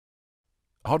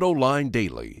AutoLine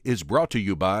Daily is brought to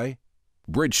you by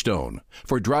Bridgestone.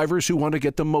 For drivers who want to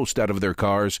get the most out of their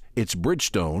cars, it's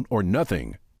Bridgestone or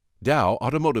nothing. Dow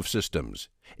Automotive Systems,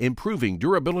 improving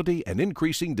durability and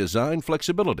increasing design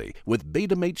flexibility with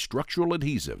Betamate structural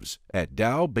adhesives at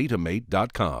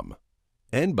dowbetamate.com.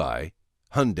 And by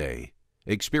Hyundai.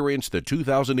 Experience the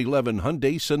 2011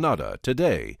 Hyundai Sonata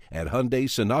today at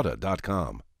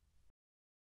HyundaiSonata.com.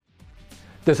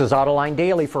 This is AutoLine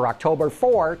Daily for October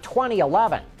 4,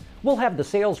 2011. We'll have the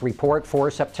sales report for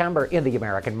September in the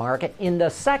American market in the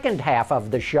second half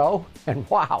of the show. And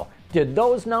wow, did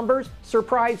those numbers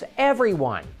surprise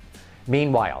everyone?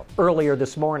 Meanwhile, earlier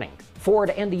this morning, Ford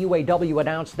and the UAW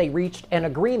announced they reached an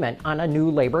agreement on a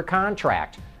new labor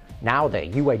contract. Now the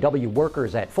UAW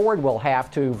workers at Ford will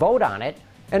have to vote on it,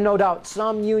 and no doubt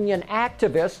some union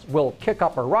activists will kick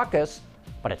up a ruckus,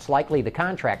 but it's likely the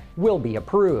contract will be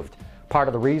approved. Part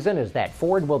of the reason is that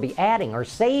Ford will be adding or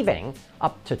saving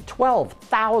up to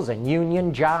 12,000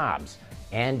 union jobs,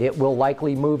 and it will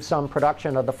likely move some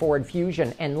production of the Ford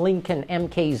Fusion and Lincoln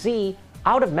MKZ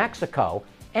out of Mexico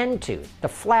into the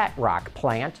Flat Rock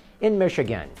plant in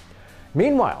Michigan.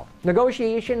 Meanwhile,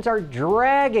 negotiations are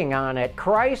dragging on at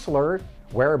Chrysler,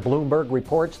 where Bloomberg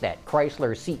reports that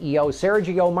Chrysler CEO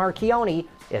Sergio Marchionne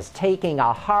is taking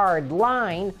a hard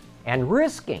line and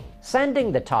risking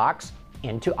sending the talks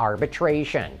into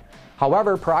arbitration.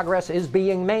 However, progress is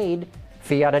being made.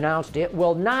 Fiat announced it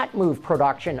will not move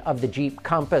production of the Jeep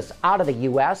Compass out of the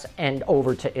U.S. and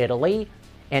over to Italy,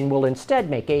 and will instead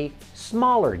make a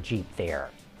smaller Jeep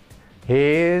there.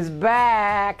 He's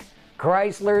back!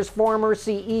 Chrysler's former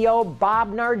CEO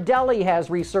Bob Nardelli has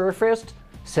resurfaced,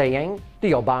 saying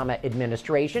the Obama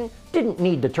administration didn't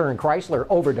need to turn Chrysler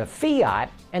over to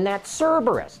Fiat, and that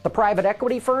Cerberus, the private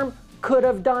equity firm, could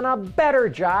have done a better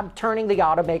job turning the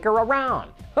automaker around.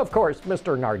 Of course,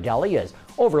 Mr. Nardelli is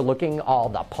overlooking all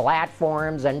the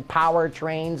platforms and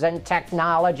powertrains and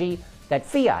technology that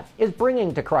Fiat is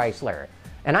bringing to Chrysler.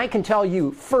 And I can tell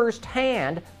you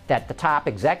firsthand that the top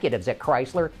executives at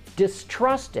Chrysler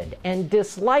distrusted and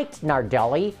disliked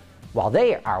Nardelli, while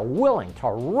they are willing to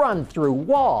run through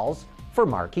walls for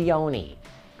Marchionne.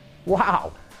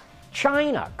 Wow!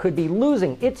 China could be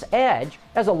losing its edge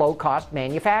as a low-cost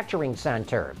manufacturing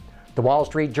center. The Wall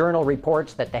Street Journal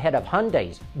reports that the head of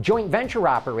Hyundai's joint venture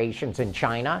operations in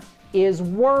China is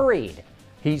worried.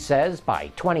 He says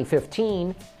by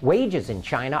 2015, wages in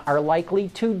China are likely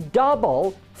to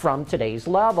double from today's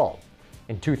level.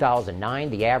 In 2009,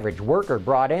 the average worker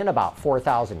brought in about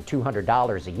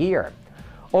 $4,200 a year.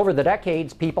 Over the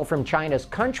decades, people from China's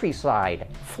countryside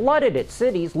flooded its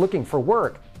cities looking for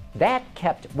work. That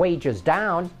kept wages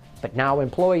down, but now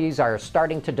employees are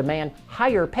starting to demand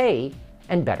higher pay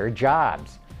and better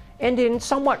jobs. And in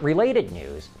somewhat related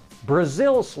news,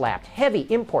 Brazil slapped heavy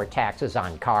import taxes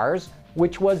on cars,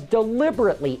 which was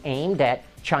deliberately aimed at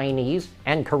Chinese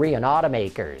and Korean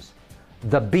automakers.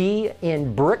 The B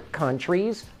in BRIC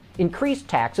countries increased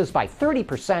taxes by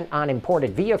 30% on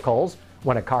imported vehicles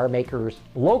when a car maker's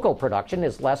local production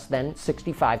is less than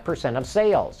 65% of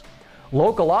sales.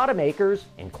 Local automakers,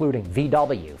 including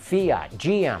VW, Fiat,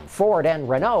 GM, Ford, and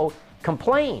Renault,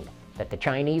 complained that the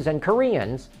Chinese and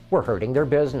Koreans were hurting their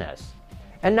business.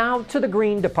 And now to the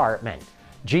green department.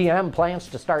 GM plans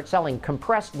to start selling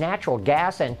compressed natural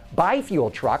gas and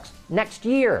biofuel trucks next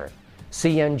year.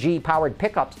 CNG-powered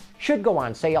pickups should go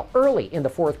on sale early in the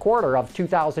fourth quarter of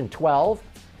 2012.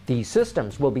 These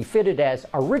systems will be fitted as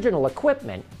original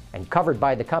equipment and covered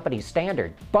by the company's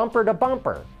standard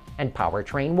bumper-to-bumper and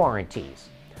powertrain warranties.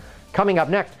 Coming up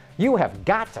next, you have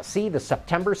got to see the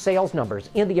September sales numbers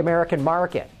in the American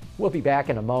market. We'll be back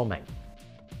in a moment.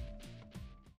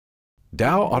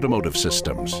 Dow Automotive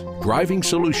Systems, driving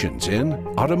solutions in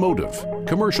automotive,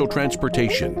 commercial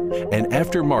transportation, and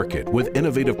aftermarket with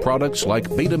innovative products like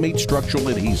Betamate structural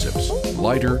adhesives.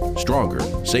 Lighter, stronger,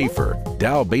 safer.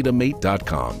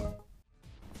 DowBetamate.com.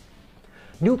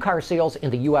 New car sales in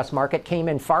the U.S. market came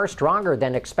in far stronger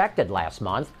than expected last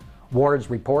month. Wards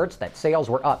reports that sales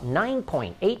were up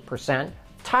 9.8%,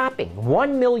 topping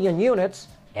 1 million units,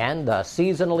 and the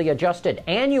seasonally adjusted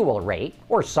annual rate,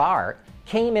 or SAAR,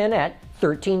 came in at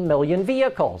 13 million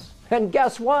vehicles. And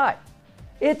guess what?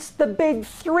 It's the big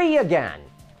three again.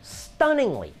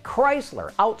 Stunningly,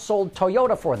 Chrysler outsold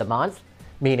Toyota for the month,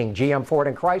 meaning GM, Ford,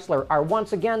 and Chrysler are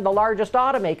once again the largest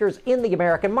automakers in the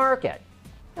American market.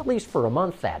 At least for a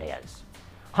month, that is.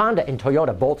 Honda and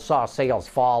Toyota both saw sales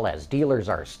fall as dealers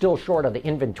are still short of the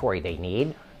inventory they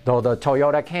need, though the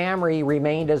Toyota Camry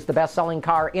remained as the best-selling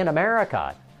car in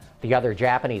America. The other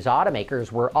Japanese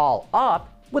automakers were all up,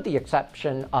 with the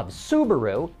exception of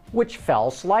Subaru, which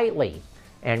fell slightly.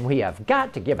 And we have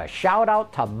got to give a shout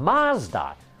out to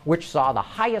Mazda, which saw the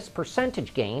highest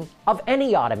percentage gain of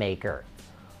any automaker.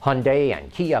 Hyundai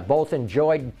and Kia both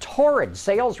enjoyed torrid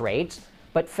sales rates,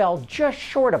 but fell just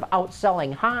short of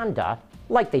outselling Honda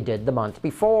like they did the month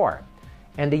before.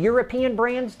 And the European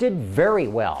brands did very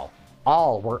well.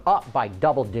 All were up by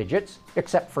double digits,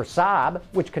 except for Saab,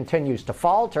 which continues to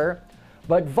falter.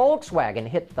 But Volkswagen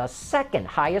hit the second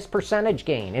highest percentage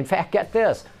gain. In fact, get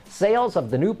this, sales of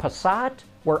the new Passat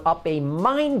were up a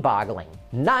mind-boggling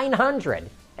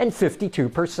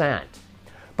 952%.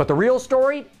 But the real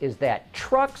story is that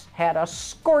trucks had a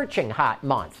scorching hot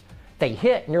month. They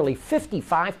hit nearly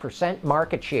 55%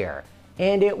 market share,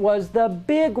 and it was the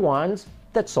big ones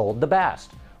that sold the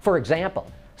best. For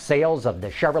example, sales of the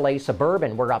Chevrolet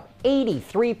Suburban were up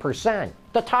 83%.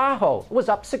 The Tahoe was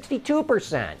up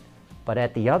 62%. But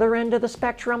at the other end of the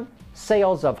spectrum,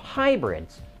 sales of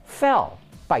hybrids fell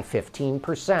by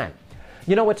 15%.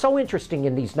 You know, what's so interesting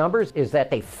in these numbers is that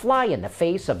they fly in the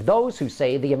face of those who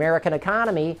say the American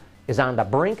economy is on the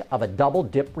brink of a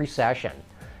double-dip recession.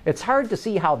 It's hard to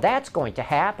see how that's going to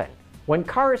happen when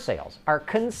car sales are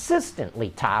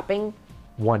consistently topping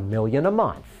 1 million a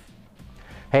month.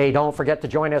 Hey, don't forget to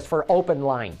join us for Open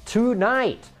Line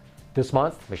tonight. This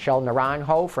month, Michelle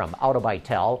Naranjo from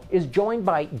Autobytel is joined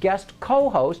by guest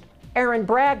co-host Aaron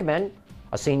Bragman,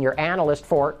 a senior analyst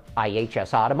for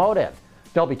IHS Automotive.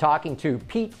 They'll be talking to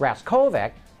Pete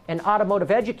Raskovic, an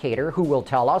automotive educator who will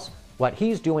tell us what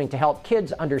he's doing to help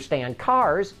kids understand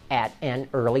cars at an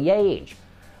early age.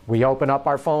 We open up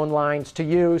our phone lines to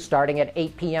you starting at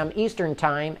 8 p.m. Eastern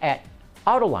Time at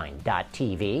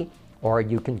Autoline.tv, or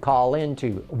you can call in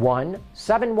to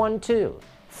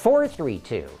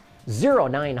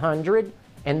 1-712-432-0900,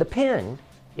 and the PIN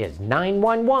is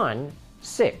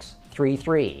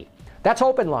 911633. That's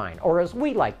Open Line, or as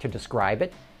we like to describe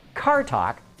it, Car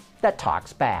Talk that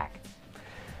talks back.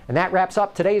 And that wraps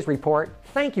up today's report.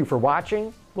 Thank you for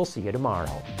watching. We'll see you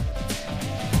tomorrow.